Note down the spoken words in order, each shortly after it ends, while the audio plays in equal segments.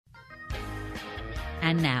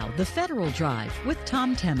And now, the Federal Drive with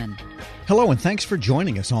Tom Temin. Hello, and thanks for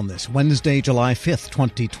joining us on this Wednesday, July 5th,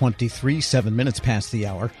 2023, 7 minutes past the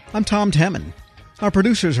hour. I'm Tom Temin. Our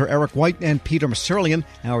producers are Eric White and Peter Masurlian,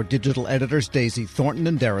 our digital editors Daisy Thornton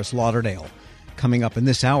and Darius Lauderdale. Coming up in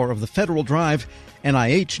this hour of the Federal Drive,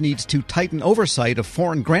 NIH needs to tighten oversight of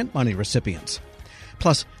foreign grant money recipients.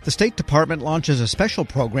 Plus, the State Department launches a special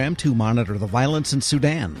program to monitor the violence in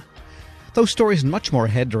Sudan. Those stories and much more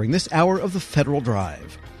ahead during this hour of the Federal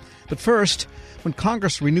Drive. But first, when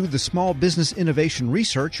Congress renewed the Small Business Innovation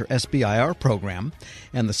Research, or SBIR, program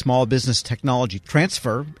and the Small Business Technology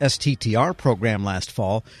Transfer, STTR, program last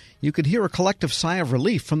fall, you could hear a collective sigh of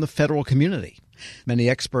relief from the federal community. Many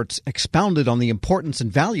experts expounded on the importance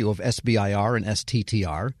and value of SBIR and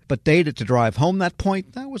STTR, but data to drive home that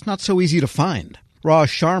point, that was not so easy to find.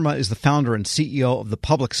 Raj Sharma is the founder and CEO of the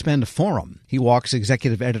Public Spend Forum. He walks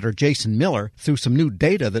executive editor Jason Miller through some new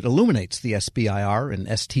data that illuminates the SBIR and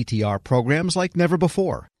STTR programs like never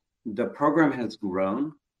before. The program has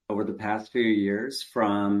grown over the past few years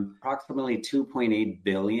from approximately $2.8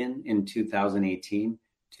 billion in 2018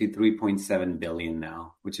 to $3.7 billion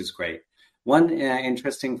now, which is great. One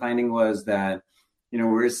interesting finding was that,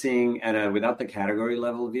 we're seeing without the category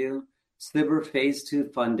level view, SBIR Phase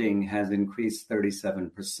 2 funding has increased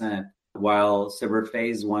 37%, while SBIR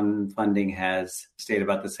Phase 1 funding has stayed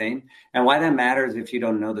about the same. And why that matters if you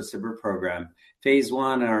don't know the SBIR program, Phase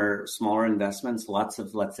 1 are smaller investments, lots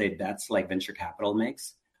of, let's say, bets like venture capital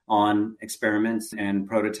makes on experiments and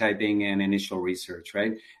prototyping and initial research,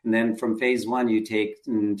 right? And then from Phase 1, you take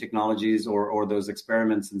technologies or those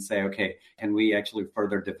experiments and say, okay, can we actually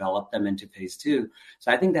further develop them into Phase 2?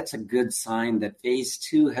 So I think that's a good sign that Phase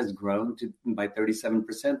 2 has grown by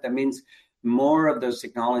 37%. That means more of those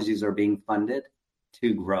technologies are being funded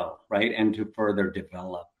to grow, right? And to further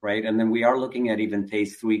develop, right? And then we are looking at even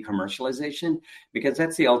Phase 3 commercialization, because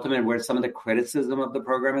that's the ultimate where some of the criticism of the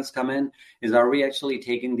program has come in, is are we actually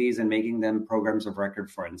taking these and making them programs of record,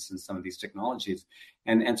 for instance, some of these technologies?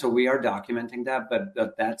 And so we are documenting that,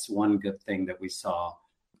 but that's one good thing that we saw.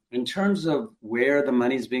 In terms of where the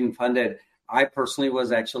money is being funded, I personally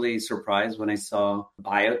was actually surprised when I saw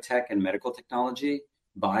biotech and medical technology.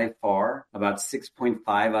 By far, about 6.5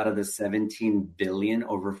 out of the 17 billion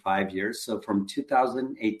over 5 years. So from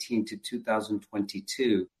 2018 to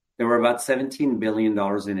 2022, there were about $17 billion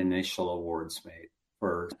in initial awards made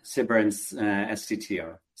for SBIR and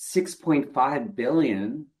STTR. 6.5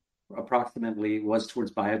 billion approximately was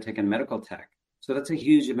towards biotech and medical tech. So that's a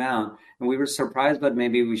huge amount. And we were surprised, but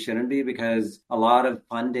maybe we shouldn't be, because a lot of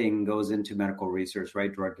funding goes into medical research,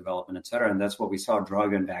 right? Drug development, et cetera. And that's what we saw.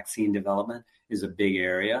 Drug and vaccine development is a big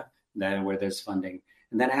area where there's funding.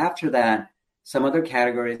 And then after that, some other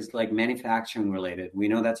categories like manufacturing related. We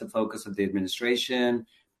know that's a focus of the administration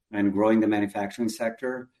and growing the manufacturing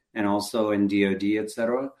sector, and also in DoD, et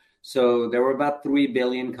cetera. So there were about 3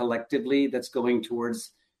 billion collectively that's going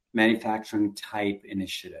towards manufacturing type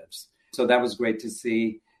initiatives. So that was great to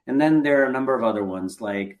see. And then there are a number of other ones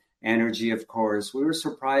like energy, of course. We were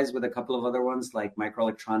surprised with a couple of other ones like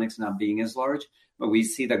microelectronics not being as large, but we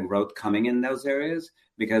see the growth coming in those areas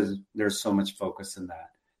because there's so much focus in that.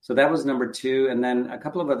 So that was number 2. And then a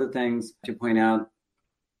couple of other things to point out.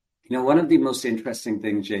 One of the most interesting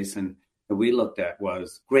things, Jason, that we looked at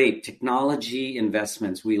was great technology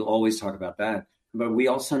investments. We always talk about that. But we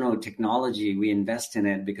also know technology, we invest in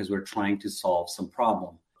it because we're trying to solve some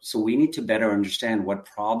problem. So we need to better understand what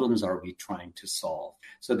problems are we trying to solve.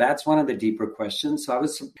 So that's one of the deeper questions. So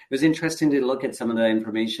it was interesting to look at some of the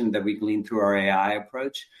information that we gleaned through our AI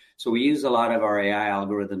approach. So we use a lot of our AI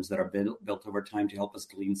algorithms that are built over time to help us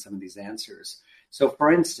glean some of these answers. So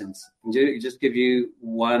for instance, just give you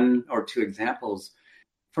 1 or 2 examples.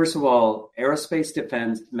 First of all, aerospace,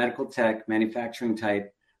 defense, medical tech, manufacturing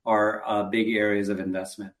type are big areas of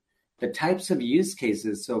investment. The types of use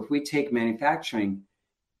cases, so if we take manufacturing,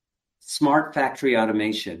 smart factory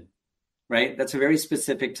automation, right? That's a very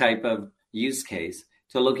specific type of use case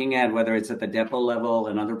to looking at whether it's at the depot level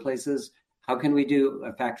and other places. How can we do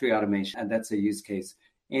a factory automation? And that's a use case.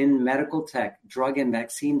 In medical tech, drug and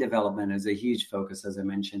vaccine development is a huge focus, as I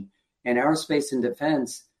mentioned. In aerospace and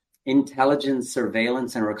defense, intelligence,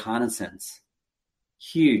 surveillance, and reconnaissance,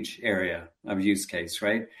 huge area of use case,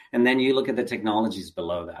 right? And then you look at the technologies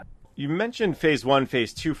below that. You mentioned Phase 1,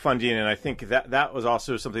 Phase 2 funding, and I think that was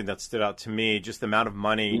also something that stood out to me, just the amount of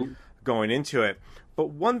money going into it. But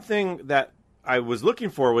one thing that I was looking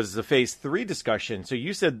for was the Phase 3 discussion. So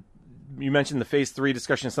you mentioned the Phase 3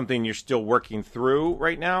 discussion is something you're still working through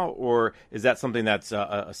right now, or is that something that's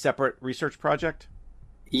a separate research project?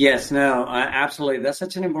 Yes, no, absolutely. That's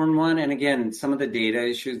such an important one. And again, some of the data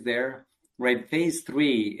issues there. right? Phase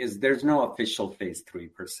 3 there's no official phase 3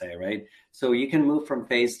 per se, right? So you can move from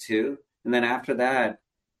phase 2, and then after that,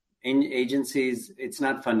 in agencies, it's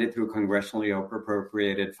not funded through congressionally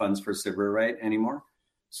appropriated funds for cyber, right, anymore.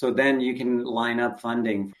 So then you can line up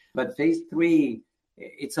funding. But phase 3,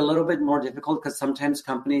 it's a little bit more difficult because sometimes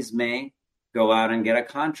companies may go out and get a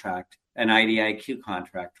contract, an IDIQ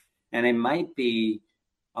contract, and it might be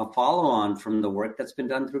a follow-on from the work that's been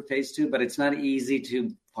done through phase 2, but it's not easy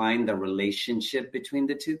to find the relationship between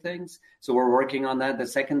the two things. So we're working on that. The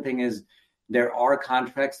second thing is there are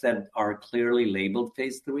contracts that are clearly labeled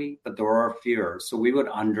phase 3, but there are fewer. So we would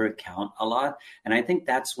undercount a lot. And I think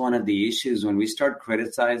that's one of the issues when we start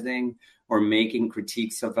criticizing or making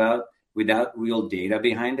critiques about without real data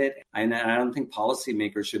behind it. And I don't think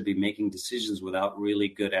policymakers should be making decisions without really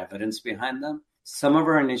good evidence behind them. Some of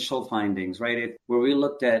our initial findings, right, where we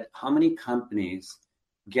looked at how many companies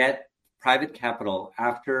get private capital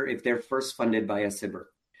if they're first funded by a SBIR.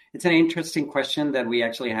 It's an interesting question that we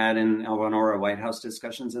actually had in one of our White House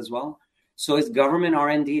discussions as well. So is government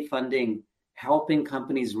R&D funding helping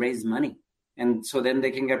companies raise money? And so then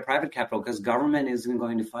they can get private capital because government isn't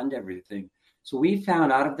going to fund everything. So we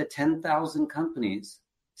found out of the 10,000 companies,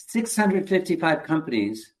 655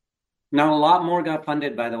 companies, now a lot more got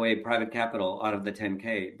funded, by the way, private capital out of the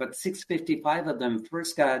 10K, but 655 of them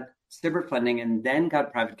first got SBIR funding and then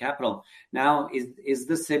got private capital. Now, is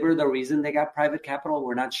the SBIR the reason they got private capital?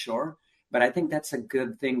 We're not sure, but I think that's a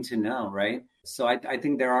good thing to know, right? So I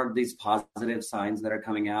think there are these positive signs that are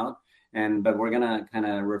coming out, but we're going to kind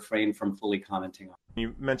of refrain from fully commenting on it.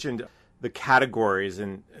 You mentioned the categories,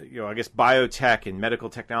 and I guess biotech and medical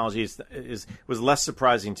technologies was less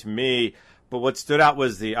surprising to me. But what stood out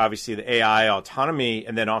was obviously the AI, autonomy,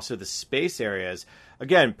 and then also the space areas.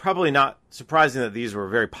 Again, probably not surprising that these were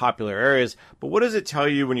very popular areas, but what does it tell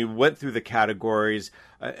you when you went through the categories,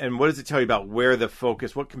 and what does it tell you about where the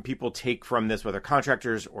focus, what can people take from this, whether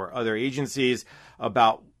contractors or other agencies,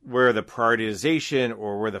 about where the prioritization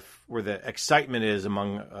or where the excitement is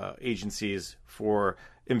among agencies for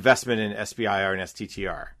investment in SBIR and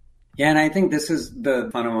STTR? Yeah, and I think this is the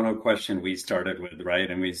fundamental question we started with, right?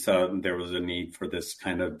 And we saw there was a need for this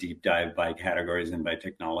kind of deep dive by categories and by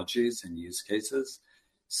technologies and use cases.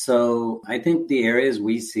 So I think the areas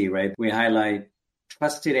we see, right, we highlight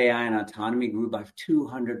trusted AI and autonomy grew by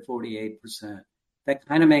 248%. That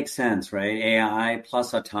kind of makes sense, right? AI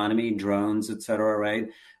plus autonomy, drones, et cetera, right?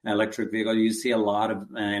 Electric vehicle, you see a lot of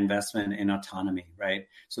investment in autonomy, right?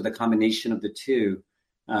 So the combination of the two,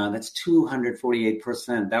 that's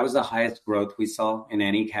 248%. That was the highest growth we saw in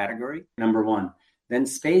any category, number one. Then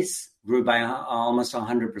space grew by almost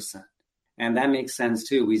 100%. And that makes sense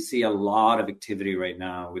too. We see a lot of activity right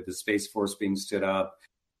now with the Space Force being stood up.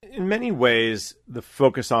 In many ways, the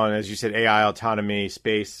focus on, as you said, AI, autonomy,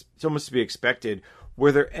 space, it's almost to be expected.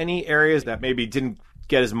 Were there any areas that maybe didn't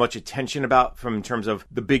get as much attention about from in terms of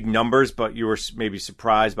the big numbers, but you were maybe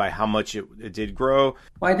surprised by how much it did grow?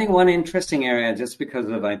 Well, I think one interesting area, just because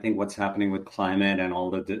of, I think, what's happening with climate and all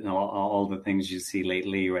the things you see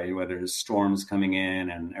lately, right? Whether it's storms coming in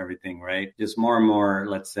and everything, right? Just more and more,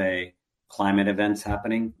 let's say, climate events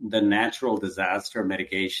happening. The natural disaster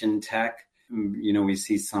mitigation tech, we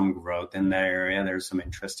see some growth in that area. There's some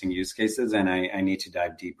interesting use cases, and I need to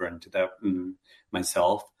dive deeper into that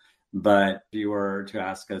myself. But if you were to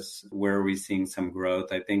ask us where are we seeing some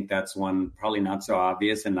growth, I think that's one probably not so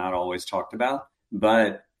obvious and not always talked about.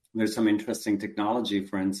 But there's some interesting technology,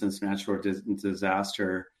 for instance, natural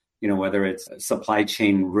disaster, whether it's supply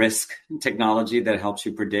chain risk technology that helps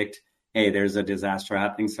you predict, hey, there's a disaster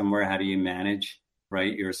happening somewhere. How do you manage,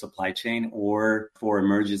 right, your supply chain? Or for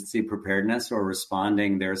emergency preparedness or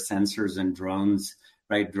responding, there are sensors and drones,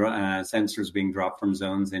 right? Sensors being dropped from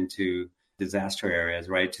zones into disaster areas,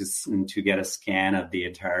 right, to get a scan of the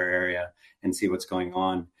entire area and see what's going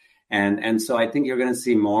on. And so I think you're going to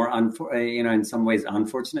see more, in some ways,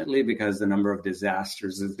 unfortunately, because the number of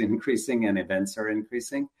disasters is increasing and events are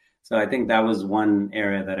increasing. So I think that was one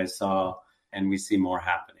area that I saw, and we see more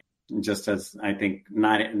happening, just as I think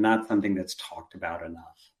not something that's talked about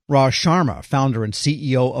enough. Raj Sharma, founder and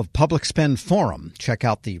CEO of Public Spend Forum. Check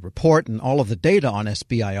out the report and all of the data on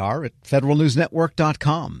SBIR at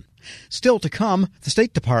federalnewsnetwork.com. Still to come, the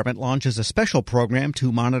State Department launches a special program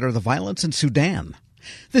to monitor the violence in Sudan.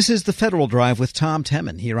 This is the Federal Drive with Tom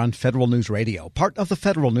Temin here on Federal News Radio, part of the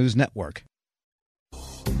Federal News Network.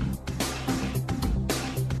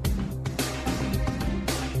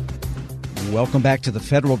 Welcome back to the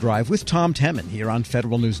Federal Drive with Tom Temin here on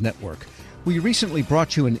Federal News Network. We recently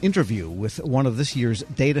brought you an interview with one of this year's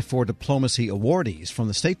Data for Diplomacy awardees from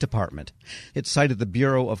the State Department. It cited the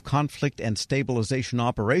Bureau of Conflict and Stabilization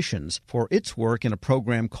Operations for its work in a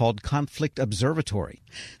program called Conflict Observatory.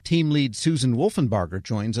 Team lead Susan Wolfenbarger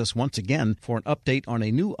joins us once again for an update on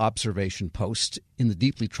a new observation post in the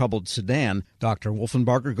deeply troubled Sudan. Dr.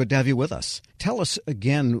 Wolfenbarger, good to have you with us. Tell us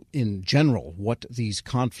again in general what these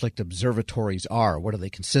conflict observatories are. What do they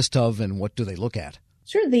consist of and what do they look at?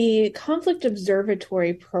 Sure. The Conflict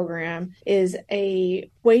Observatory program is a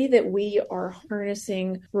way that we are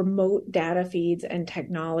harnessing remote data feeds and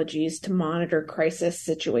technologies to monitor crisis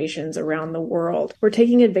situations around the world. We're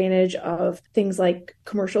taking advantage of things like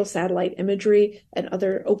commercial satellite imagery and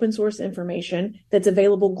other open source information that's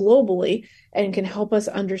available globally and can help us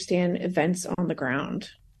understand events on the ground.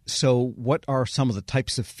 So what are some of the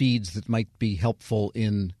types of feeds that might be helpful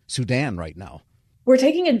in Sudan right now? We're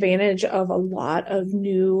taking advantage of a lot of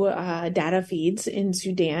new data feeds in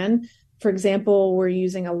Sudan. For example, we're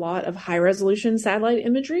using a lot of high-resolution satellite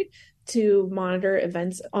imagery to monitor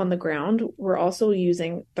events on the ground. We're also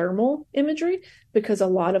using thermal imagery because a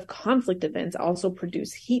lot of conflict events also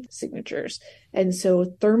produce heat signatures. And so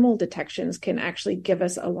thermal detections can actually give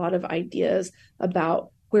us a lot of ideas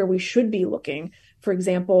about where we should be looking. For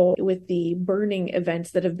example, with the burning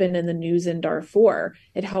events that have been in the news in Darfur,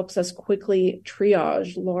 it helps us quickly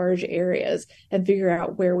triage large areas and figure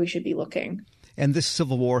out where we should be looking. And this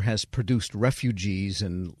civil war has produced refugees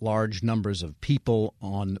and large numbers of people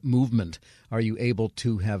on movement. Are you able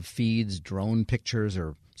to have feeds, drone pictures,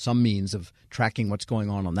 or some means of tracking what's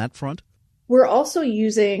going on that front? We're also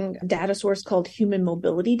using a data source called human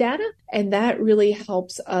mobility data, and that really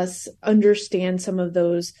helps us understand some of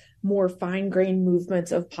those more fine-grained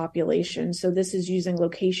movements of population. So this is using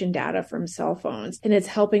location data from cell phones, and it's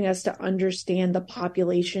helping us to understand the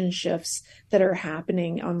population shifts that are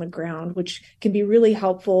happening on the ground, which can be really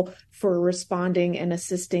helpful for responding and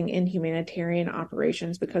assisting in humanitarian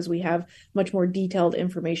operations because we have much more detailed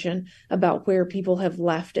information about where people have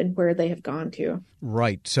left and where they have gone to.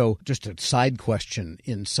 Right. So just a side question.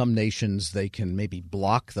 In some nations, they can maybe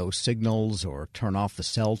block those signals or turn off the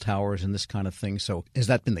cell towers and this kind of thing. So has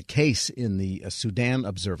that been the case in the Sudan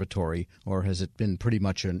Observatory, or has it been pretty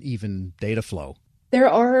much an even data flow? There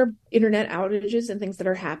are internet outages and things that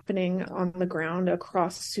are happening on the ground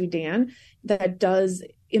across Sudan that does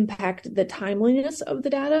impact the timeliness of the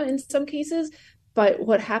data in some cases. But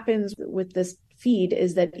what happens with this feed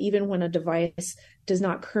is that even when a device does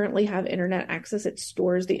not currently have internet access, it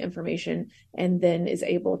stores the information and then is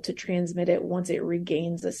able to transmit it once it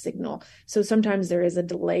regains a signal. So sometimes there is a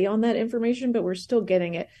delay on that information, but we're still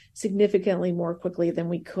getting it significantly more quickly than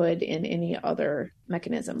we could in any other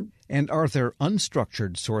mechanism. And are there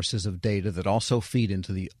unstructured sources of data that also feed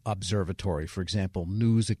into the observatory? For example,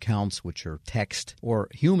 news accounts, which are text, or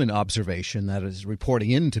human observation that is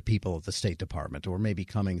reporting into people at the State Department, or maybe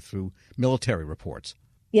coming through military reports?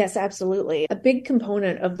 Yes, absolutely. A big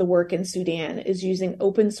component of the work in Sudan is using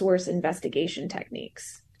open source investigation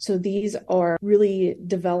techniques. So these are really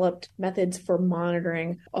developed methods for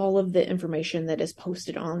monitoring all of the information that is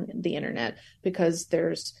posted on the internet, because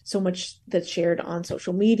there's so much that's shared on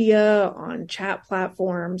social media, on chat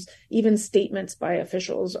platforms, even statements by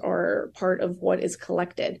officials are part of what is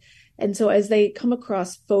collected. And so as they come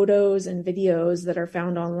across photos and videos that are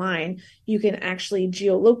found online, you can actually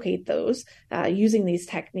geolocate those using these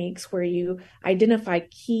techniques where you identify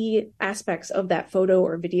key aspects of that photo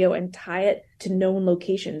or video and tie it to known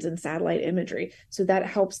locations in satellite imagery. So that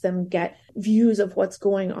helps them get views of what's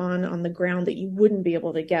going on the ground that you wouldn't be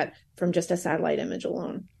able to get from just a satellite image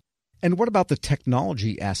alone. And what about the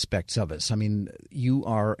technology aspects of it? I mean, you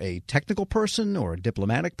are a technical person or a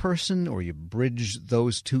diplomatic person, or you bridge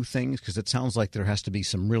those two things? Because it sounds like there has to be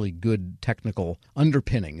some really good technical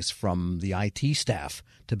underpinnings from the IT staff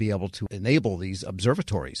to be able to enable these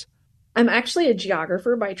observatories. I'm actually a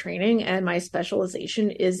geographer by training, and my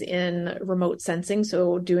specialization is in remote sensing,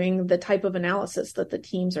 so doing the type of analysis that the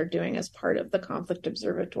teams are doing as part of the Conflict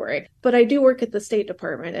Observatory. But I do work at the State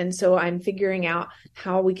Department, and so I'm figuring out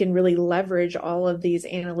how we can really leverage all of these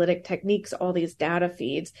analytic techniques, all these data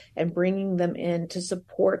feeds, and bringing them in to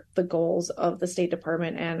support the goals of the State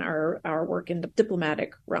Department and our work in the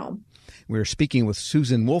diplomatic realm. We're speaking with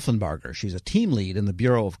Susan Wolfenbarger. She's a team lead in the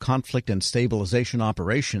Bureau of Conflict and Stabilization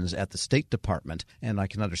Operations at the State Department, and I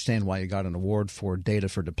can understand why you got an award for Data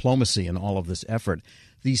for Diplomacy in all of this effort.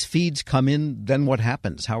 These feeds come in, then what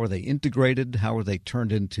happens? How are they integrated? How are they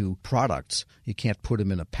turned into products? You can't put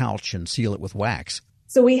them in a pouch and seal it with wax.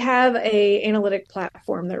 So we have a analytic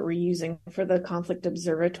platform that we're using for the Conflict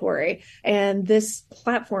Observatory. And this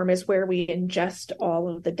platform is where we ingest all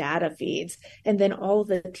of the data feeds. And then all of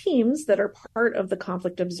the teams that are part of the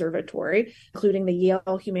Conflict Observatory, including the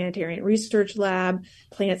Yale Humanitarian Research Lab,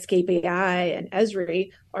 Planetscape AI, and Esri,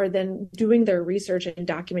 are then doing their research and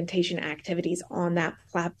documentation activities on that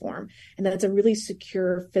platform. And that's a really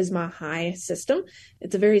secure FISMA high system.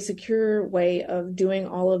 It's a very secure way of doing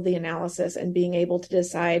all of the analysis and being able to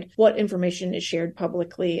decide what information is shared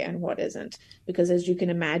publicly and what isn't. Because as you can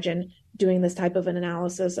imagine, doing this type of an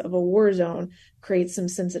analysis of a war zone creates some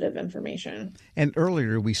sensitive information. And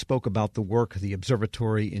earlier we spoke about the work of the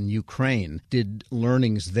observatory in Ukraine. Did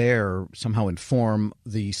learnings there somehow inform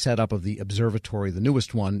the setup of the observatory, the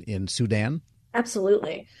newest one in Sudan?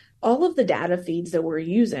 Absolutely. All of the data feeds that we're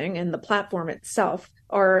using and the platform itself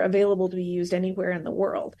are available to be used anywhere in the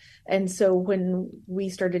world. And so when we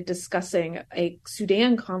started discussing a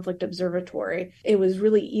Sudan conflict observatory, it was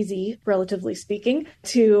really easy, relatively speaking,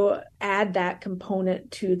 to add that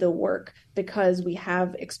component to the work because we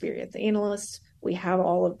have experienced analysts, we have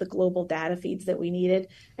all of the global data feeds that we needed,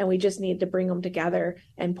 and we just need to bring them together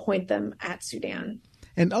and point them at Sudan.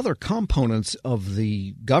 And other components of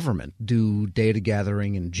the government do data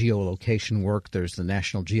gathering and geolocation work. There's the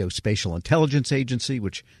National Geospatial Intelligence Agency,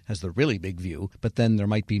 which has the really big view. But then there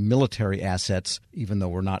might be military assets, even though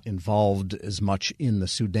we're not involved as much in the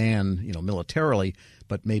Sudan, militarily,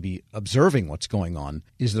 but maybe observing what's going on.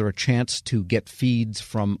 Is there a chance to get feeds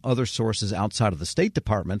from other sources outside of the State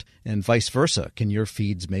Department and vice versa? Can your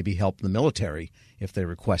feeds maybe help the military if they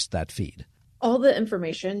request that feed? All the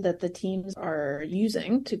information that the teams are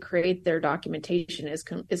using to create their documentation is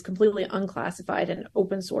completely unclassified and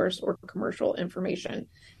open source or commercial information.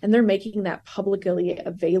 And they're making that publicly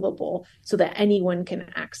available so that anyone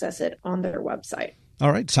can access it on their website.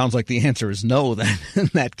 All right. Sounds like the answer is no then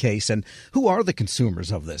in that case. And who are the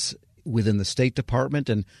consumers of this within the State Department?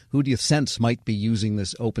 And who do you sense might be using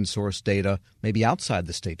this open source data maybe outside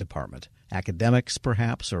the State Department? Academics,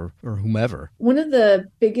 perhaps, or whomever? One of the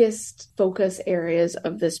biggest focus areas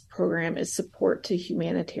of this program is support to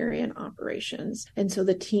humanitarian operations. And so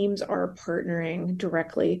the teams are partnering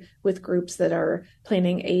directly with groups that are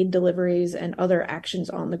planning aid deliveries and other actions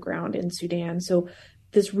on the ground in Sudan. So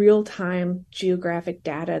this real-time geographic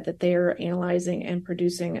data that they are analyzing and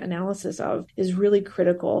producing analysis of is really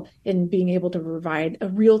critical in being able to provide a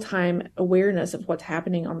real-time awareness of what's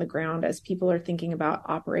happening on the ground as people are thinking about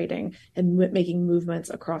operating and making movements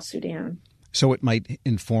across Sudan. So it might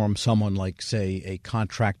inform someone like, say, a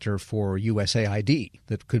contractor for USAID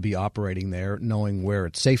that could be operating there, knowing where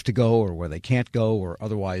it's safe to go or where they can't go, or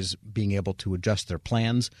otherwise being able to adjust their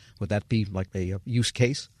plans. Would that be like a use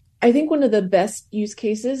case? I think one of the best use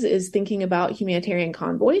cases is thinking about humanitarian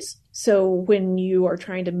convoys. So when you are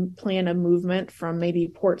trying to plan a movement from maybe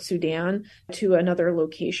Port Sudan to another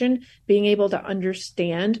location, being able to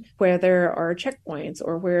understand where there are checkpoints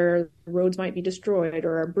or where roads might be destroyed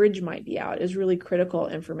or a bridge might be out is really critical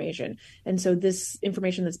information. And so this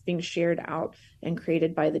information that's being shared out and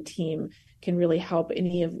created by the team can really help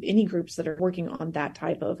any groups that are working on that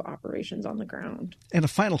type of operations on the ground. And a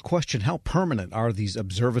final question, how permanent are these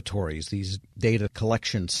observatories, these data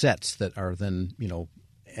collection sets that are then,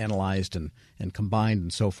 analyzed and combined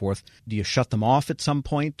and so forth? Do you shut them off at some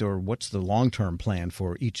point, or what's the long-term plan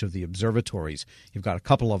for each of the observatories? You've got a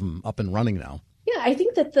couple of them up and running now. Yeah, I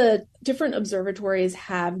think that the different observatories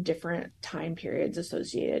have different time periods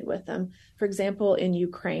associated with them. For example, in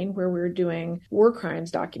Ukraine, where we're doing war crimes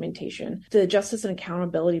documentation, the justice and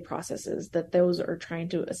accountability processes that those are trying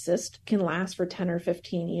to assist can last for 10 or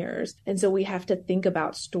 15 years. And so we have to think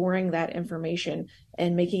about storing that information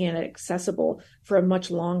and making it accessible for a much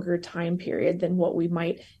longer time period than what we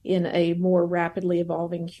might in a more rapidly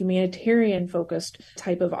evolving humanitarian-focused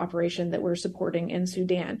type of operation that we're supporting in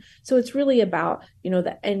Sudan. So it's really about,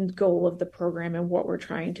 the end goal of the program and what we're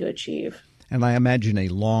trying to achieve. And I imagine a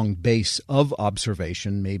long base of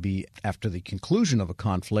observation, maybe after the conclusion of a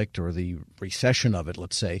conflict or the recession of it,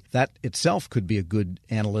 let's say, that itself could be a good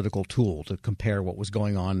analytical tool to compare what was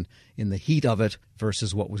going on in the heat of it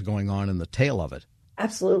versus what was going on in the tail of it.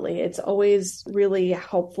 Absolutely. It's always really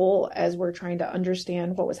helpful as we're trying to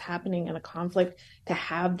understand what was happening in a conflict to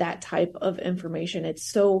have that type of information.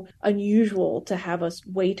 It's so unusual to have a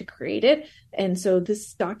way to create it. And so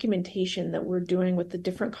this documentation that we're doing with the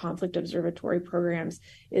different conflict observatory programs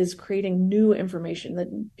is creating new information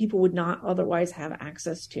that people would not otherwise have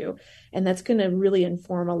access to. And that's going to really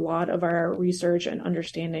inform a lot of our research and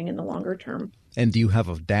understanding in the longer term. And do you have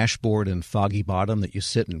a dashboard in Foggy Bottom that you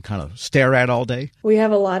sit and kind of stare at all day? We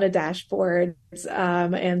have a lot of dashboards,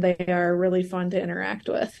 and they are really fun to interact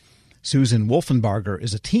with. Susan Wolfenbarger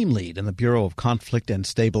is a team lead in the Bureau of Conflict and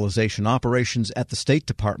Stabilization Operations at the State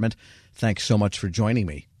Department. Thanks so much for joining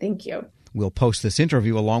me. Thank you. We'll post this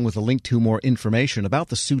interview along with a link to more information about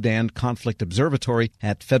the Sudan Conflict Observatory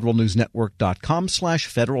at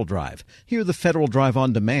federalnewsnetwork.com/Federal Drive. Hear the Federal Drive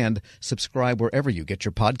on demand. Subscribe wherever you get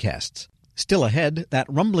your podcasts. Still ahead, that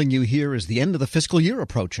rumbling you hear is the end of the fiscal year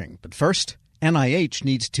approaching. But first, NIH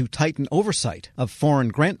needs to tighten oversight of foreign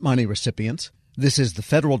grant money recipients. This is the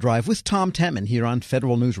Federal Drive with Tom Temin here on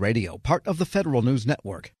Federal News Radio, part of the Federal News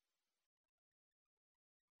Network.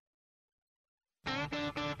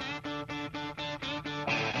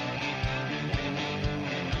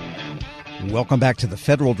 Welcome back to the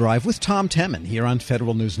Federal Drive with Tom Temin here on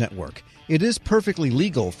Federal News Network. It is perfectly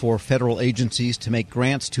legal for federal agencies to make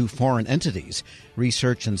grants to foreign entities.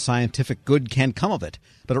 Research and scientific good can come of it,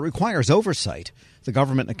 but it requires oversight. The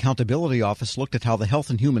Government Accountability Office looked at how the Health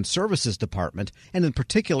and Human Services Department, and in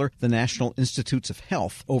particular the National Institutes of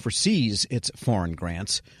Health, oversees its foreign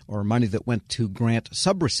grants, or money that went to grant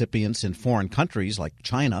subrecipients in foreign countries like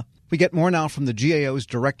China. We get more now from the GAO's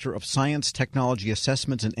Director of Science, Technology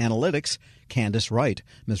Assessment and Analytics, Candace Wright.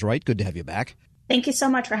 Ms. Wright, good to have you back. Thank you so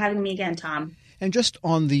much for having me again, Tom. And just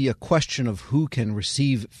on the question of who can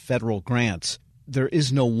receive federal grants, there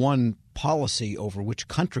is no one policy over which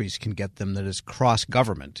countries can get them that is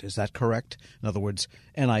cross-government. Is that correct? In other words,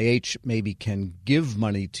 NIH maybe can give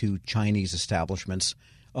money to Chinese establishments.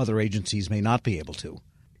 Other agencies may not be able to.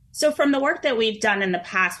 So from the work that we've done in the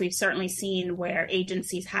past, we've certainly seen where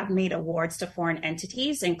agencies have made awards to foreign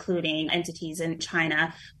entities, including entities in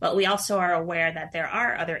China. But we also are aware that there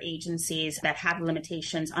are other agencies that have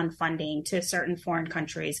limitations on funding to certain foreign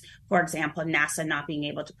countries. For example, NASA not being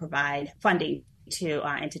able to provide funding to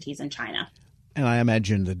entities in China. And I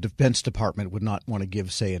imagine the Defense Department would not want to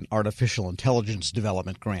give, say, an artificial intelligence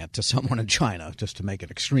development grant to someone in China, just to make an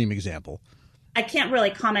extreme example. I can't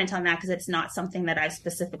really comment on that because it's not something that I've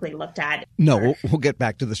specifically looked at. No, we'll get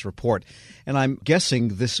back to this report. And I'm guessing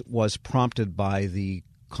this was prompted by the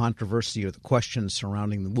controversy or the questions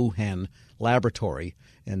surrounding the Wuhan laboratory.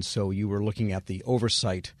 And so you were looking at the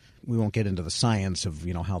oversight. We won't get into the science of,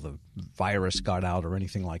 how the virus got out or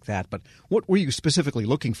anything like that. But what were you specifically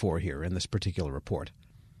looking for here in this particular report?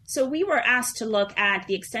 So we were asked to look at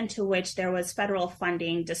the extent to which there was federal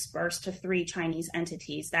funding dispersed to 3 Chinese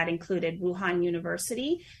entities. That included Wuhan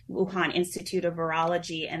University, Wuhan Institute of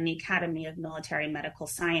Virology, and the Academy of Military and Medical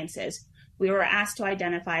Sciences. We were asked to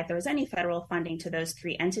identify if there was any federal funding to those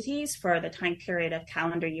 3 entities for the time period of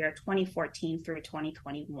calendar year 2014 through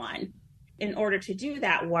 2021. In order to do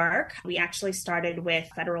that work, we actually started with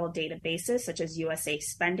federal databases such as USA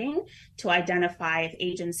Spending to identify if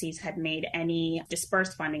agencies had made any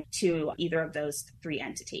dispersed funding to either of those 3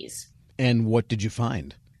 entities. And what did you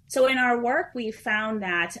find? So in our work, we found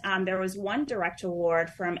that there was one direct award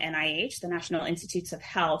from NIH, the National Institutes of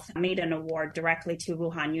Health, made an award directly to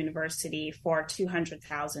Wuhan University for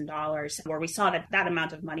 $200,000, where we saw that that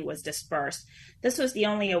amount of money was dispersed. This was the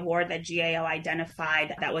only award that GAO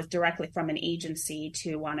identified that was directly from an agency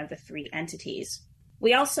to one of the 3 entities.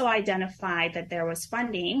 We also identified that there was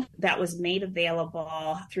funding that was made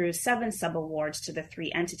available through 7 subawards to the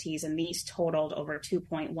 3 entities, and these totaled over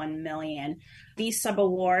 $2.1 million. These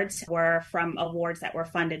subawards were from awards that were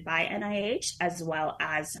funded by NIH as well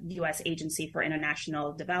as U.S. Agency for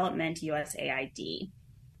International Development, USAID.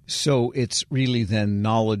 So it's really then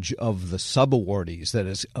knowledge of the subawardees that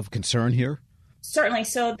is of concern here? Certainly.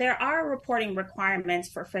 So there are reporting requirements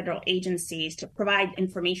for federal agencies to provide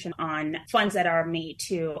information on funds that are made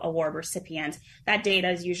to award recipients. That data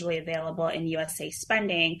is usually available in USA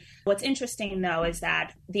Spending. What's interesting, though, is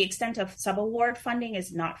that the extent of subaward funding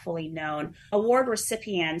is not fully known. Award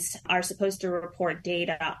recipients are supposed to report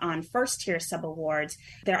data on first-tier subawards.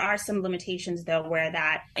 There are some limitations, though, where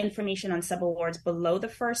that information on subawards below the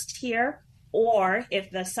first tier, or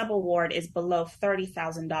if the subaward is below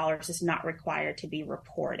 $30,000, is not required to be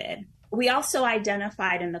reported. We also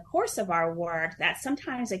identified in the course of our work that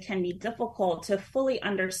sometimes it can be difficult to fully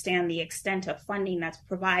understand the extent of funding that's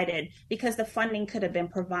provided because the funding could have been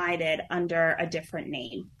provided under a different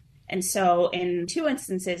name. And so in two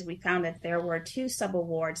instances, we found that there were two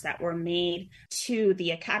subawards that were made to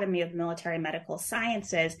the Academy of Military Medical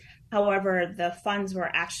Sciences. However, the funds were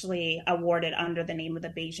actually awarded under the name of the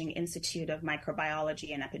Beijing Institute of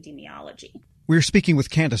Microbiology and Epidemiology. We're speaking with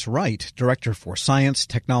Candace Wright, Director for Science,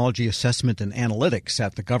 Technology Assessment and Analytics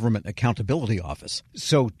at the Government Accountability Office.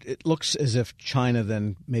 So it looks as if China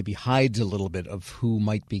then maybe hides a little bit of who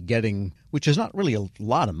might be getting, which is not really a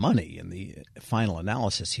lot of money in the final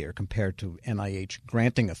analysis here compared to NIH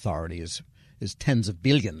granting authority is tens of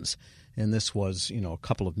billions. And this was, a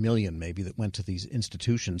couple of million maybe that went to these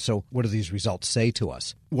institutions. So what do these results say to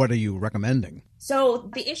us? What are you recommending? So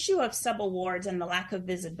the issue of subawards and the lack of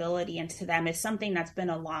visibility into them is something that's been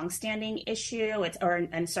a longstanding issue.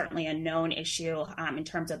 And certainly a known issue in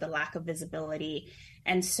terms of the lack of visibility.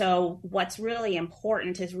 And so what's really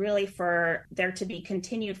important is really for there to be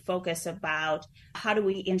continued focus about how do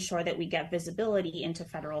we ensure that we get visibility into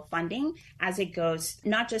federal funding as it goes,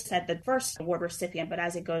 not just at the first award recipient, but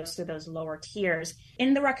as it goes through those lower tiers.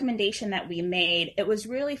 In the recommendation that we made, it was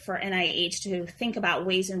really for NIH to think about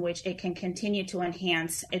ways in which it can continue to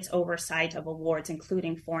enhance its oversight of awards,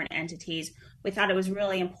 including foreign entities. We thought it was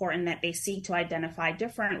really important that they seek to identify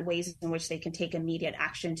different ways in which they can take immediate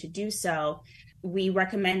action to do so. We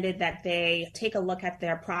recommended that they take a look at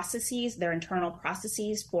their processes, their internal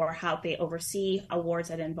processes for how they oversee awards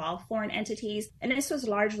that involve foreign entities. And this was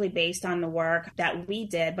largely based on the work that we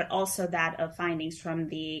did, but also that of findings from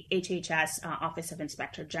the HHS Office of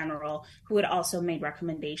Inspector General, who had also made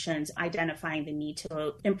recommendations identifying the need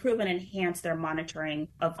to improve and enhance their monitoring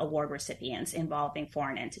of award recipients involving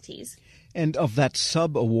foreign entities. And of that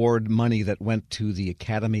sub-award money that went to the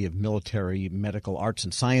Academy of Military Medical Arts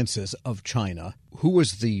and Sciences of China, who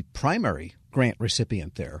was the primary grant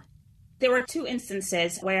recipient there? There were two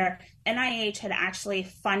instances where NIH had actually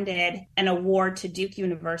funded an award to Duke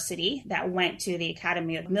University that went to the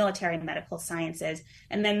Academy of Military Medical Sciences.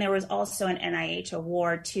 And then there was also an NIH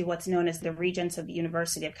award to what's known as the Regents of the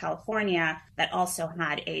University of California that also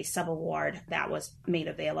had a subaward that was made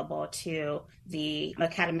available to the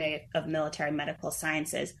Academy of Military Medical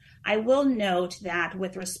Sciences. I will note that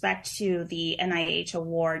with respect to the NIH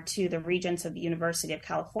award to the Regents of the University of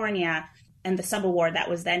California, and the subaward that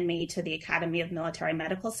was then made to the Academy of Military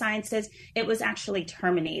Medical Sciences, it was actually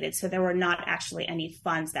terminated. So there were not actually any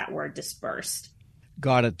funds that were dispersed.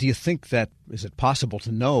 Got it. Do you think is it possible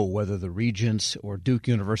to know whether the Regents or Duke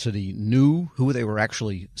University knew who they were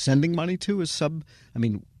actually sending money to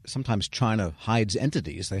sometimes China hides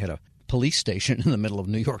entities. They had a police station in the middle of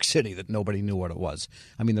New York City that nobody knew what it was.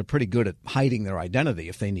 They're pretty good at hiding their identity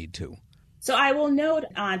if they need to. So I will note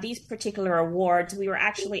these particular awards, we were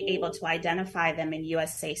actually able to identify them in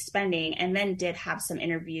USA spending and then did have some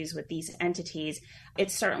interviews with these entities. It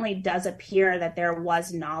certainly does appear that there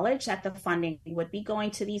was knowledge that the funding would be going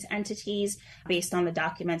to these entities based on the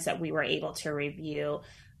documents that we were able to review.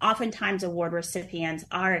 Oftentimes, award recipients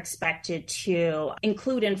are expected to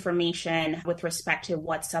include information with respect to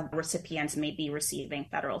what sub-recipients may be receiving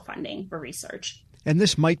federal funding for research. And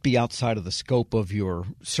this might be outside of the scope of your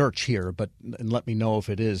search here, and let me know if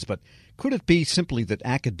it is, but could it be simply that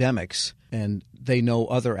academics, and they know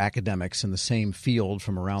other academics in the same field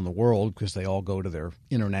from around the world because they all go to their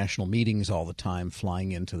international meetings all the time,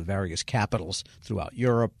 flying into the various capitals throughout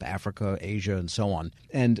Europe, Africa, Asia, and so on.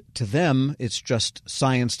 And to them, it's just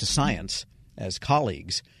science to science as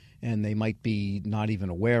colleagues. And they might be not even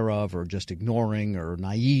aware of or just ignoring or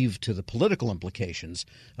naive to the political implications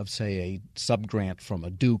of, say, a subgrant from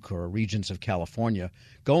a Duke or a Regents of California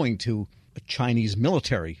going to a Chinese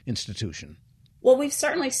military institution. Well, we've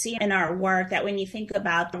certainly seen in our work that when you think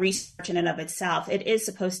about research in and of itself, it is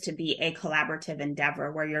supposed to be a collaborative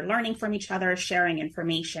endeavor where you're learning from each other, sharing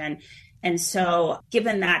information. And so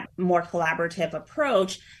given that more collaborative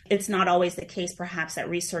approach, it's not always the case, perhaps, that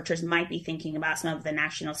researchers might be thinking about some of the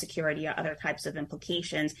national security or other types of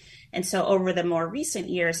implications. And so over the more recent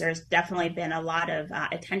years, there's definitely been a lot of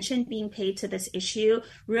attention being paid to this issue,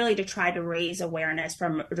 really to try to raise awareness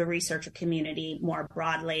from the researcher community more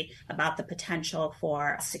broadly about the potential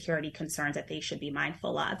for security concerns that they should be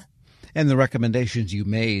mindful of. And the recommendations you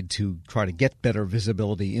made to try to get better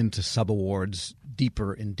visibility into subawards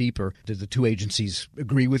deeper and deeper, did the two agencies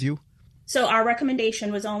agree with you? So our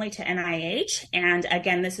recommendation was only to NIH. And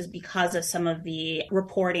again, this is because of some of the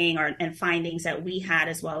reporting and findings that we had,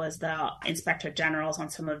 as well as the Inspector Generals on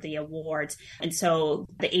some of the awards. And so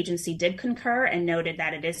the agency did concur and noted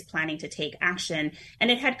that it is planning to take action. And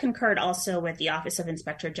it had concurred also with the Office of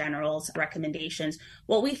Inspector General's recommendations.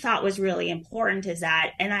 What we thought was really important is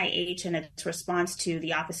that NIH, in its response to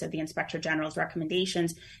the Office of the Inspector General's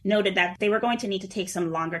recommendations, noted that they were going to need to take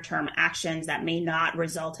some longer term actions that may not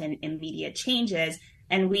result in immediate changes.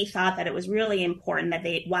 And we thought that it was really important that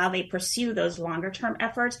while they pursue those longer term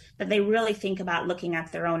efforts, that they really think about looking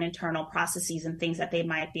at their own internal processes and things that they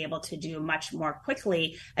might be able to do much more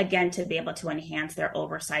quickly, again, to be able to enhance their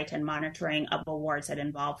oversight and monitoring of awards that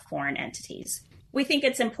involve foreign entities. We think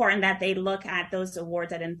it's important that they look at those awards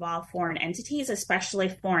that involve foreign entities, especially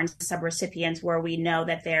foreign subrecipients, where we know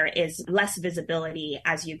that there is less visibility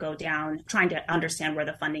as you go down, trying to understand where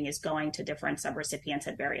the funding is going to different subrecipients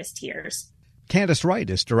at various tiers. Candace Wright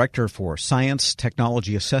is Director for Science,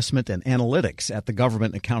 Technology Assessment, and Analytics at the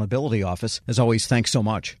Government Accountability Office. As always, thanks so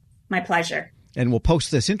much. My pleasure. And we'll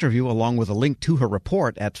post this interview along with a link to her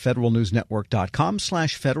report at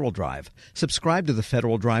federalnewsnetwork.com/Federal Drive. Subscribe to the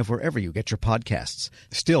Federal Drive wherever you get your podcasts.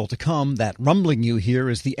 Still to come, that rumbling you hear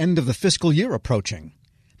is the end of the fiscal year approaching.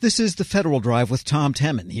 This is the Federal Drive with Tom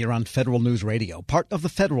Temin here on Federal News Radio, part of the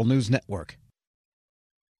Federal News Network.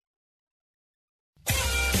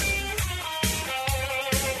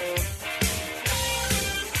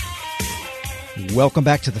 Welcome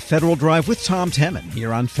back to the Federal Drive with Tom Temin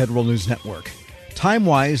here on Federal News Network.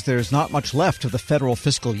 Time-wise, there's not much left of the federal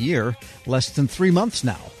fiscal year, less than 3 months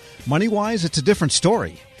now. Money-wise, it's a different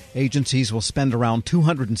story. Agencies will spend around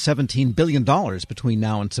 $217 billion between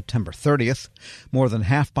now and September 30th, more than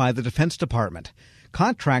half by the Defense Department.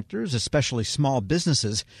 Contractors, especially small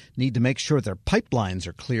businesses, need to make sure their pipelines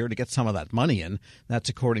are clear to get some of that money in. That's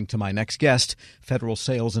according to my next guest. Federal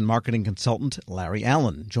sales and marketing consultant Larry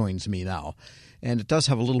Allen joins me now. And it does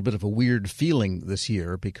have a little bit of a weird feeling this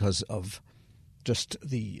year because of just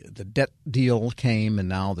the debt deal came and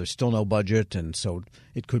now there's still no budget, and so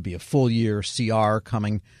it could be a full year CR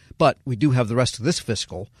coming. But we do have the rest of this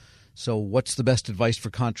fiscal. So what's the best advice for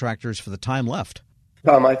contractors for the time left?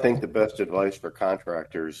 Tom, I think the best advice for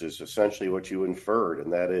contractors is essentially what you inferred,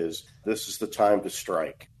 and that is this is the time to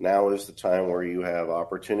strike. Now is the time where you have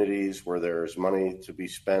opportunities, where there's money to be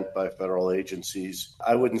spent by federal agencies.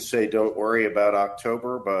 I wouldn't say don't worry about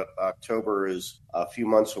October, but October is a few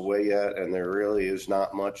months away yet, and there really is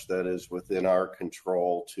not much that is within our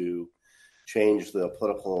control to change the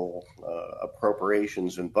political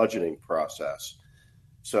appropriations and budgeting process.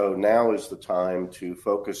 So now is the time to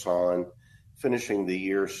focus on finishing the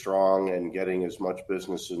year strong and getting as much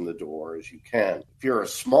business in the door as you can. If you're a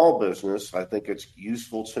small business, I think it's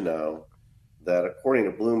useful to know that according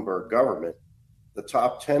to Bloomberg Government, the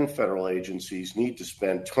top 10 federal agencies need to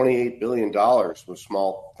spend $28 billion with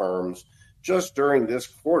small firms just during this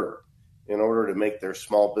quarter in order to make their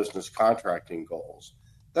small business contracting goals.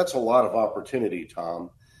 That's a lot of opportunity,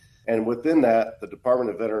 Tom. And within that, the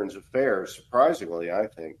Department of Veterans Affairs, surprisingly, I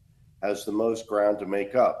think, has the most ground to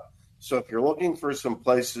make up. So if you're looking for some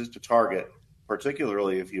places to target,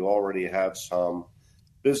 particularly if you already have some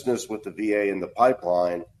business with the VA in the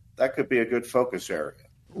pipeline, that could be a good focus area.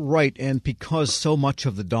 Right, and because so much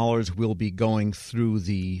of the dollars will be going through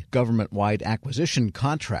the government-wide acquisition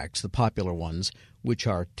contracts, the popular ones, which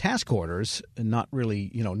are task orders and not really,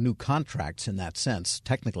 new contracts in that sense,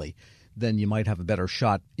 technically, then you might have a better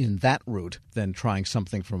shot in that route than trying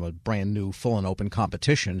something from a brand new full and open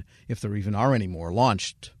competition, if there even are any more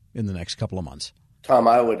launched in the next couple of months. Tom,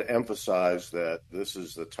 I would emphasize that this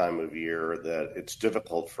is the time of year that it's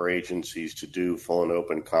difficult for agencies to do full and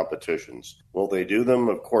open competitions. Will they do them?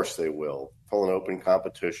 Of course they will. Full and open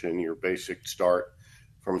competition, your basic start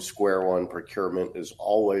from square one procurement, is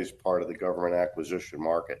always part of the government acquisition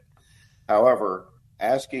market. However,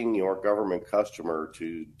 asking your government customer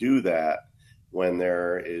to do that when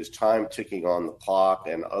there is time ticking on the clock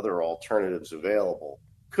and other alternatives available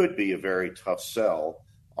could be a very tough sell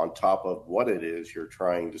on top of what it is you're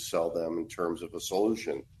trying to sell them in terms of a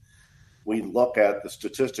solution. We look at the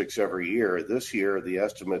statistics every year. This year, the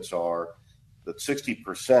estimates are that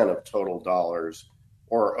 60% of total dollars,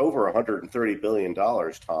 or over $130 billion,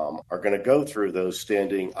 Tom, are going to go through those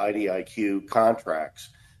standing IDIQ contracts.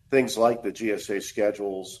 Things like the GSA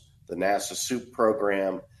schedules, the NASA SOUP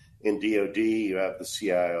program. In DOD, you have the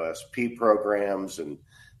CIOSP programs and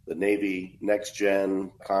the Navy Next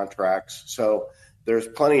Gen contracts. So there's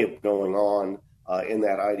plenty of going on in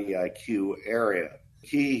that IDIQ area.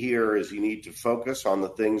 Key here is you need to focus on the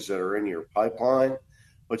things that are in your pipeline,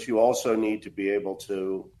 but you also need to be able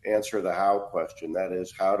to answer the how question. That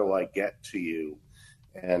is, how do I get to you?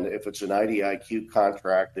 And if it's an IDIQ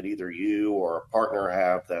contract that either you or a partner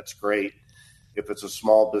have, that's great. If it's a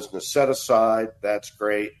small business set aside, that's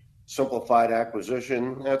great. Simplified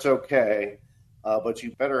acquisition, that's okay. But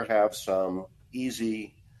you better have some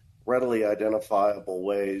easy, readily identifiable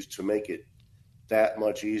ways to make it that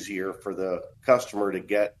much easier for the customer to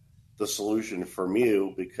get the solution from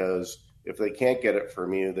you, because if they can't get it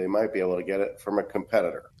from you, they might be able to get it from a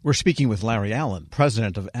competitor. We're speaking with Larry Allen,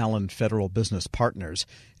 president of Allen Federal Business Partners,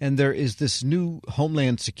 and there is this new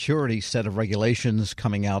Homeland Security set of regulations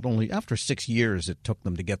coming out. Only after 6 years it took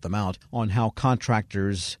them to get them out, on how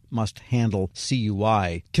contractors must handle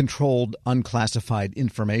CUI, controlled unclassified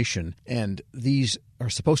information, and these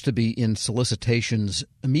are supposed to be in solicitations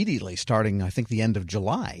immediately, starting, I think, the end of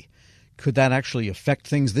July. Could that actually affect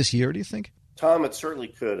things this year, do you think? Tom, it certainly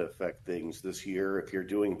could affect things this year if you're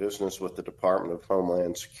doing business with the Department of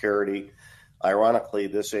Homeland Security. Ironically,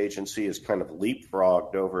 this agency has kind of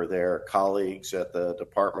leapfrogged over their colleagues at the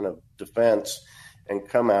Department of Defense and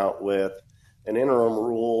come out with an interim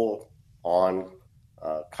rule on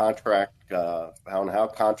how contracts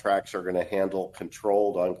are going to handle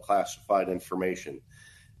controlled unclassified information.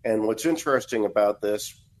 And what's interesting about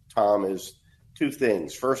this, Tom, is two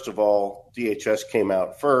things. First of all, DHS came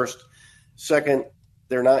out first. Second,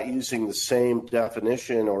 they're not using the same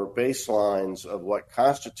definition or baselines of what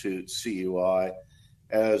constitutes CUI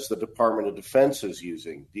as the Department of Defense is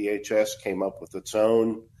using. DHS came up with its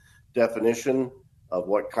own definition of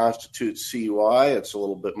what constitutes CUI. It's a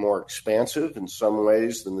little bit more expansive in some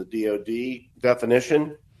ways than the DoD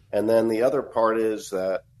definition. And then the other part is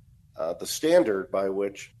that the standard by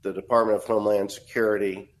which the Department of Homeland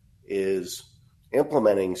Security is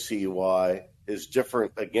implementing CUI is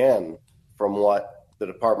different again from what the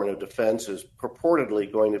Department of Defense is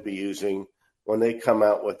purportedly going to be using when they come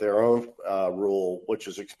out with their own rule, which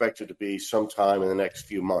is expected to be sometime in the next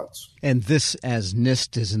few months. And this, as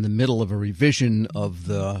NIST is in the middle of a revision of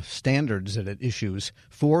the standards that it issues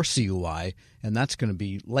for CUI, and that's going to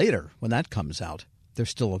be later when that comes out. They're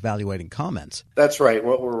still evaluating comments. That's right.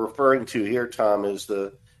 What we're referring to here, Tom, is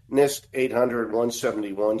the NIST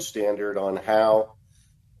 800-171 standard on how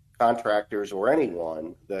contractors or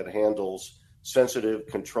anyone that handles sensitive,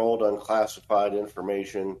 controlled, unclassified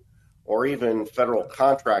information, or even federal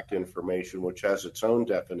contract information, which has its own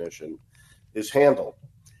definition, is handled.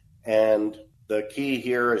 And the key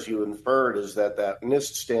here, as you inferred, is that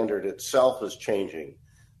NIST standard itself is changing.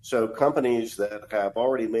 So companies that have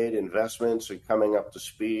already made investments and coming up to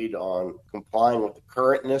speed on complying with the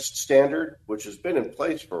current NIST standard, which has been in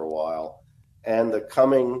place for a while, and the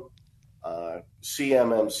coming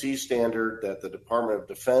CMMC standard that the Department of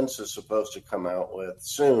Defense is supposed to come out with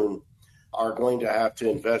soon, are going to have to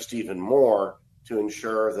invest even more to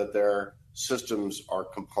ensure that their systems are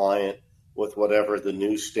compliant with whatever the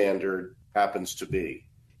new standard happens to be.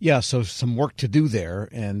 Yeah, so some work to do there,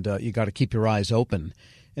 and you got to keep your eyes open.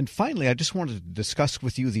 And finally, I just wanted to discuss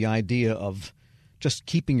with you the idea of just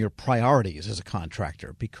keeping your priorities as a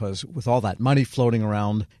contractor, because with all that money floating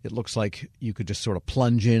around, it looks like you could just sort of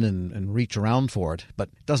plunge in and reach around for it. But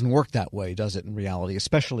it doesn't work that way, does it, in reality,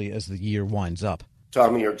 especially as the year winds up?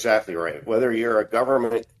 Tommy, you're exactly right. Whether you're a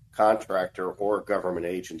government contractor or a government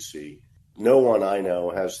agency, no one I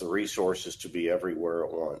know has the resources to be everywhere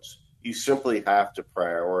at once. You simply have to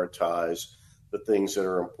prioritize the things that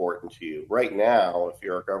are important to you. Right now, if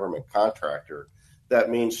you're a government contractor, that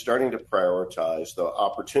means starting to prioritize the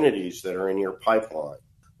opportunities that are in your pipeline.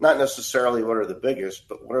 Not necessarily what are the biggest,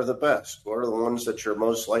 but what are the best? What are the ones that you're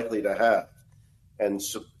most likely to have? And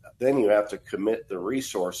so then you have to commit the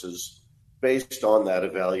resources based on that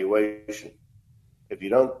evaluation. If you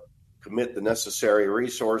don't commit the necessary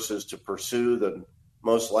resources to pursue the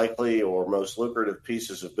most likely or most lucrative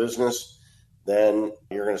pieces of business, then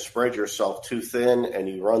you're going to spread yourself too thin, and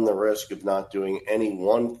you run the risk of not doing any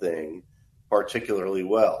one thing particularly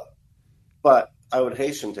well. But I would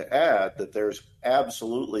hasten to add that there's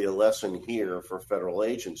absolutely a lesson here for federal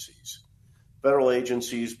agencies. Federal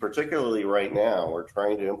agencies, particularly right now, are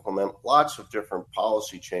trying to implement lots of different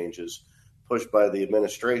policy changes pushed by the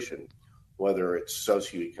administration, whether it's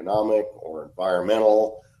socioeconomic or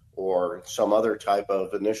environmental or some other type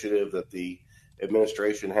of initiative that the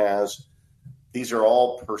administration has. These are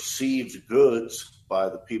all perceived goods by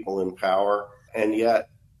the people in power, and yet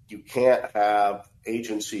you can't have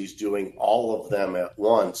agencies doing all of them at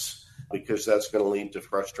once, because that's going to lead to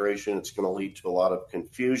frustration. It's going to lead to a lot of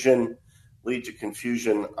confusion,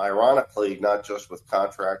 ironically, not just with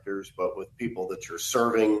contractors, but with people that you're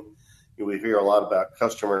serving We hear a lot about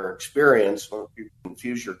customer experience. When you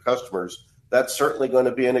confuse your customers, that's certainly going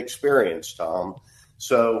to be an experience, Tom.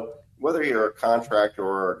 So whether you're a contractor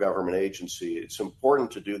or a government agency, it's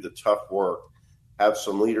important to do the tough work, have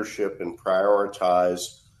some leadership, and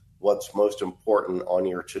prioritize what's most important on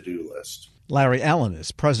your to-do list. Larry Allen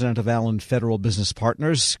is president of Allen Federal Business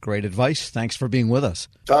Partners. Great advice. Thanks for being with us.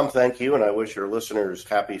 Tom, thank you, and I wish your listeners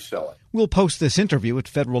happy selling. We'll post this interview at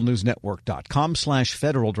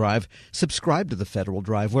federalnewsnetwork.com/Federal Drive. Subscribe to the Federal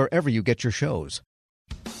Drive wherever you get your shows.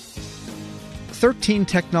 13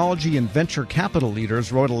 technology and venture capital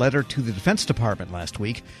leaders wrote a letter to the Defense Department last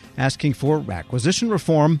week asking for acquisition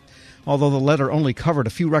reform. Although the letter only covered a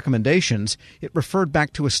few recommendations, it referred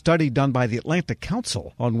back to a study done by the Atlantic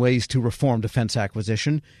Council on ways to reform defense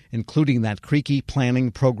acquisition, including that creaky planning,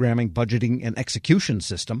 programming, budgeting, and execution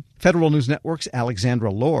system. Federal News Network's Alexandra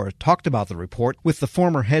Lohr talked about the report with the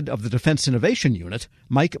former head of the Defense Innovation Unit,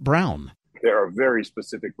 Mike Brown. There are very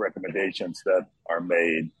specific recommendations that are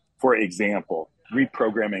made. For example,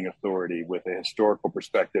 reprogramming authority with a historical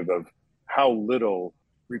perspective of how little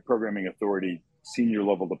reprogramming authority senior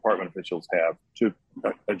level department officials have to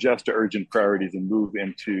adjust to urgent priorities and move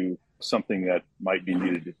into something that might be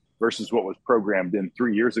needed versus what was programmed in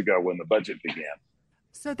 3 years ago when the budget began.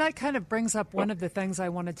 So that kind of brings up one of the things I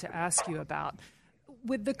wanted to ask you about.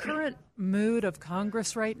 With the current mood of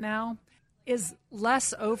Congress right now, is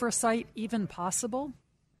less oversight even possible?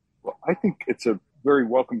 Well, I think it's a very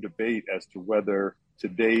welcome debate as to whether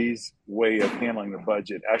today's way of handling the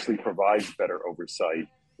budget actually provides better oversight.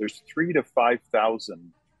 There's 3,000 to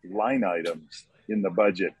 5,000 line items in the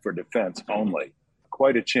budget for defense only.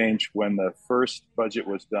 Quite a change when the first budget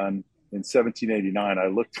was done in 1789. I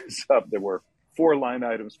looked this up. There were 4 line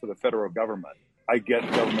items for the federal government. I get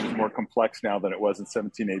government is more complex now than it was in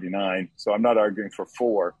 1789, so I'm not arguing for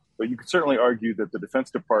 4. But you could certainly argue that the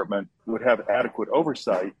Defense Department would have adequate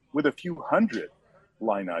oversight with a few hundred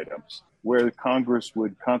line items, where Congress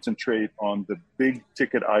would concentrate on the big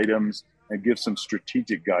ticket items and give some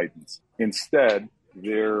strategic guidance. Instead,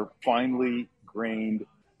 they're finely grained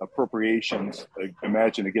appropriations.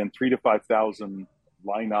 Imagine, again, 3,000 to 5,000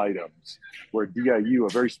 line items, where DIU, a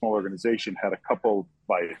very small organization, had a couple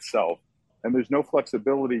by itself. And there's no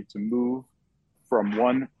flexibility to move from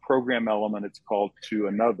one program element, it's called, to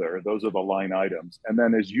another. Those are the line items. And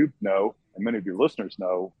then, as you know, and many of your listeners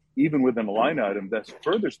know, even within a line item, that's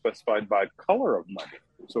further specified by color of money.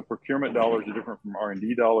 So procurement dollars are different from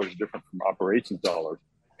R&D dollars, different from operations dollars.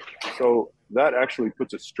 So that actually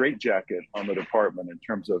puts a straitjacket on the department in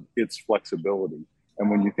terms of its flexibility.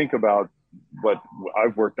 And when you think about what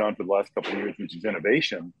I've worked on for the last couple of years, which is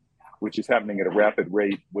innovation, which is happening at a rapid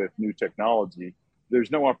rate with new technology,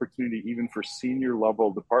 there's no opportunity even for senior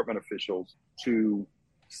level department officials to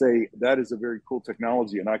say, that is a very cool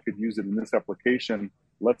technology and I could use it in this application.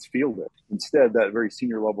 Let's field it. Instead, that very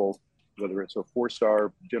senior level, whether it's a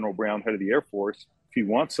 4-star General Brown, head of the Air Force, if he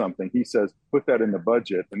wants something, he says, put that in the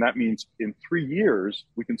budget. And that means in 3 years,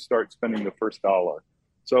 we can start spending the first dollar.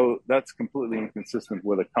 So that's completely inconsistent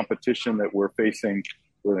with a competition that we're facing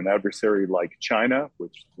with an adversary like China,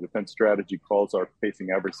 which the defense strategy calls our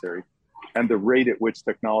facing adversary, and the rate at which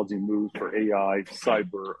technology moves for AI,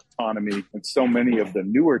 cyber, autonomy, and so many of the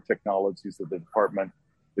newer technologies that the department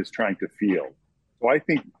is trying to field. So I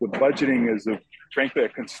think the budgeting is, frankly, a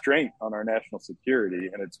constraint on our national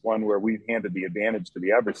security, and it's one where we've handed the advantage to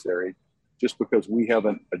the adversary just because we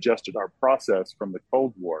haven't adjusted our process from the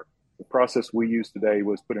Cold War. The process we use today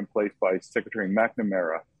was put in place by Secretary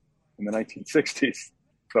McNamara in the 1960s.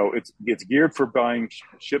 So it's geared for buying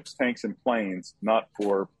ships, tanks, and planes, not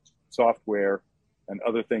for software and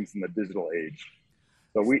other things in the digital age.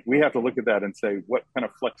 So we have to look at that and say, what kind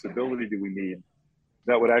of flexibility do we need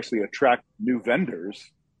that would actually attract new vendors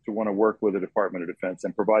to want to work with the Department of Defense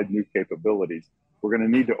and provide new capabilities? We're going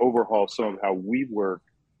to need to overhaul some of how we work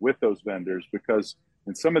with those vendors, because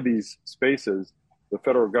in some of these spaces, the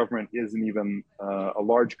federal government isn't even a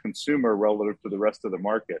large consumer relative to the rest of the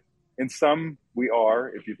market. In some, we are.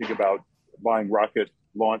 If you think about buying rocket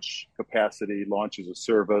launch capacity, launch as a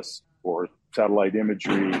service, or satellite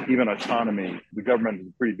imagery, even autonomy, the government is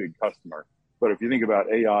a pretty big customer. But if you think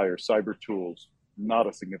about AI or cyber tools, not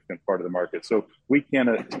a significant part of the market. So we can't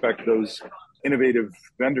expect those innovative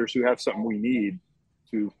vendors who have something we need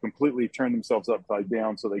to completely turn themselves upside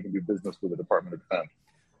down so they can do business with the Department of Defense.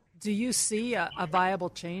 Do you see a viable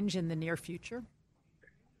change in the near future?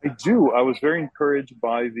 I do. I was very encouraged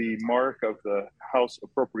by the mark of the House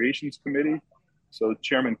Appropriations Committee. So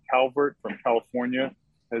Chairman Calvert from California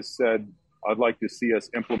has said, I'd like to see us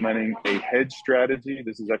implementing a hedge strategy.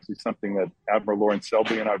 This is actually something that Admiral Lawrence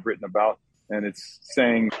Selby and I've written about. And it's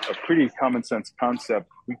saying a pretty common sense concept.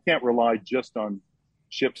 We can't rely just on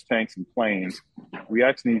ships, tanks, and planes. We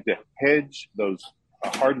actually need to hedge those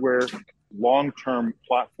hardware long-term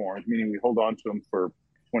platforms, meaning we hold on to them for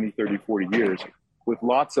 20, 30, 40 years, with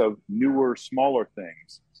lots of newer, smaller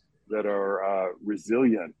things that are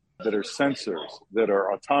resilient, that are sensors, that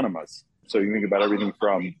are autonomous. So you think about everything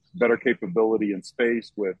from better capability in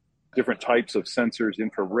space with different types of sensors,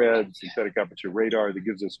 infrared, synthetic aperture radar, that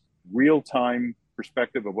gives us real-time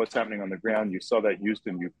perspective of what's happening on the ground. You saw that used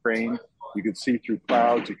in Ukraine. You could see through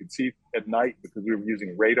clouds. You could see at night because we were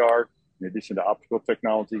using radar in addition to optical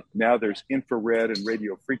technology. Now there's infrared and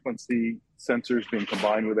radio frequency sensors being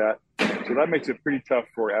combined with that. So that makes it pretty tough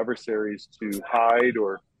for adversaries to hide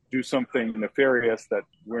or do something nefarious that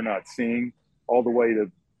we're not seeing, all the way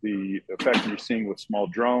to the effect you're seeing with small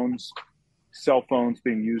drones, cell phones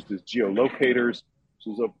being used as geolocators.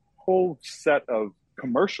 So there's a whole set of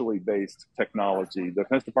commercially based technology the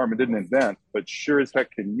Defense Department didn't invent, but sure as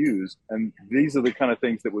heck can use. And these are the kind of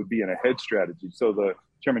things that would be in a hedge strategy. So the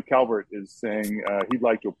Chairman Calvert is saying he'd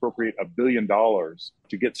like to appropriate $1 billion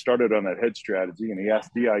to get started on that hedge strategy. And he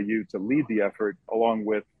asked DIU to lead the effort along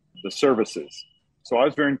with the services. So I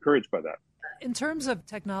was very encouraged by that. In terms of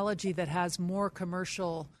technology that has more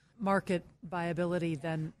commercial market viability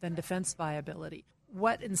than defense viability,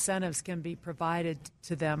 what incentives can be provided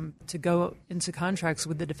to them to go into contracts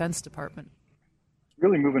with the Defense Department? It's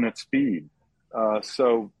really moving at speed.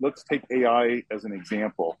 So let's take AI as an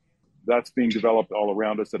example. That's being developed all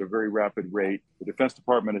around us at a very rapid rate. The Defense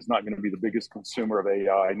Department is not going to be the biggest consumer of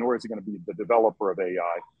AI, nor is it going to be the developer of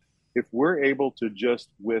AI. If we're able to just,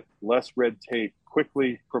 with less red tape,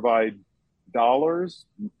 quickly provide dollars,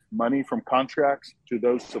 money from contracts to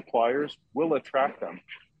those suppliers, we'll attract them.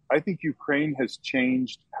 I think Ukraine has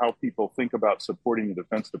changed how people think about supporting the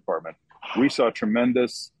Defense Department. We saw a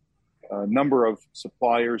tremendous number of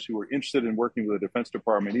suppliers who were interested in working with the Defense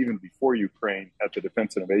Department even before Ukraine at the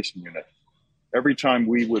Defense Innovation Unit. Every time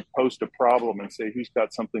we would post a problem and say, who's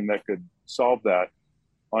got something that could solve that,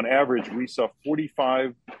 on average, we saw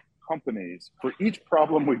 45 companies for each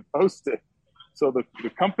problem we posted. So the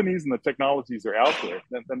companies and the technologies are out there.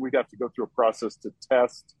 Then we'd have to go through a process to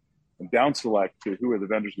test and down select to who are the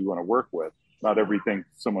vendors we want to work with. Not everything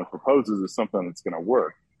someone proposes is something that's going to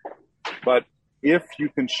work. But if you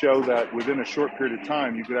can show that within a short period of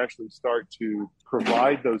time, you could actually start to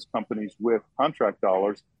provide those companies with contract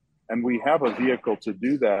dollars. And we have a vehicle to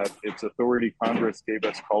do that. It's authority Congress gave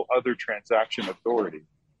us called Other Transaction Authority.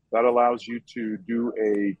 That allows you to do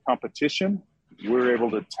a competition. We're able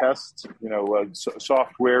to test,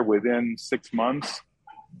 software within 6 months,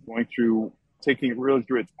 taking it really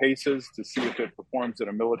through its paces to see if it performs in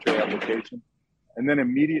a military application. And then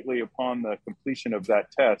immediately upon the completion of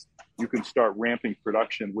that test, you can start ramping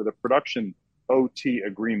production with a production OT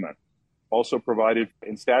agreement, also provided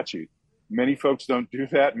in statute. Many folks don't do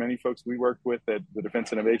that. Many folks we worked with at the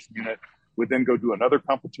Defense Innovation Unit would then go do another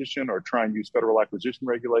competition or try and use federal acquisition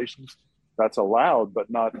regulations. That's allowed, but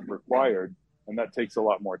not required. And that takes a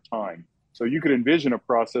lot more time. So you could envision a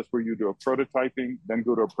process where you do a prototyping, then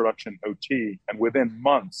go to a production OT, and within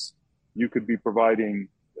months, you could be providing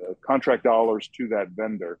contract dollars to that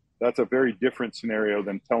vendor. That's a very different scenario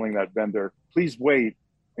than telling that vendor, please wait,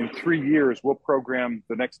 in 3 years, we'll program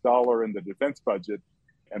the next dollar in the defense budget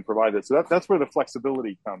and provide it. So that's where the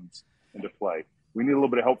flexibility comes into play. We need a little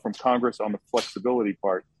bit of help from Congress on the flexibility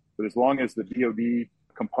part, but as long as the DoD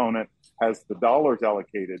component has the dollars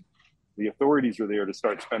allocated, the authorities are there to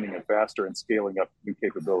start spending it faster and scaling up new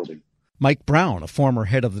capability. Mike Brown, a former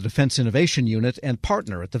head of the Defense Innovation Unit and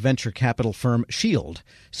partner at the venture capital firm Shield,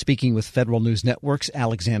 speaking with Federal News Network's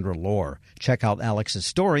Alexandra Lohr. Check out Alex's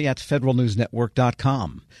story at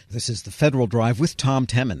federalnewsnetwork.com. This is the Federal Drive with Tom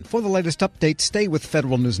Temin. For the latest updates, stay with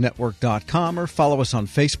federalnewsnetwork.com or follow us on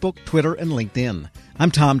Facebook, Twitter, and LinkedIn.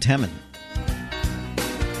 I'm Tom Temin.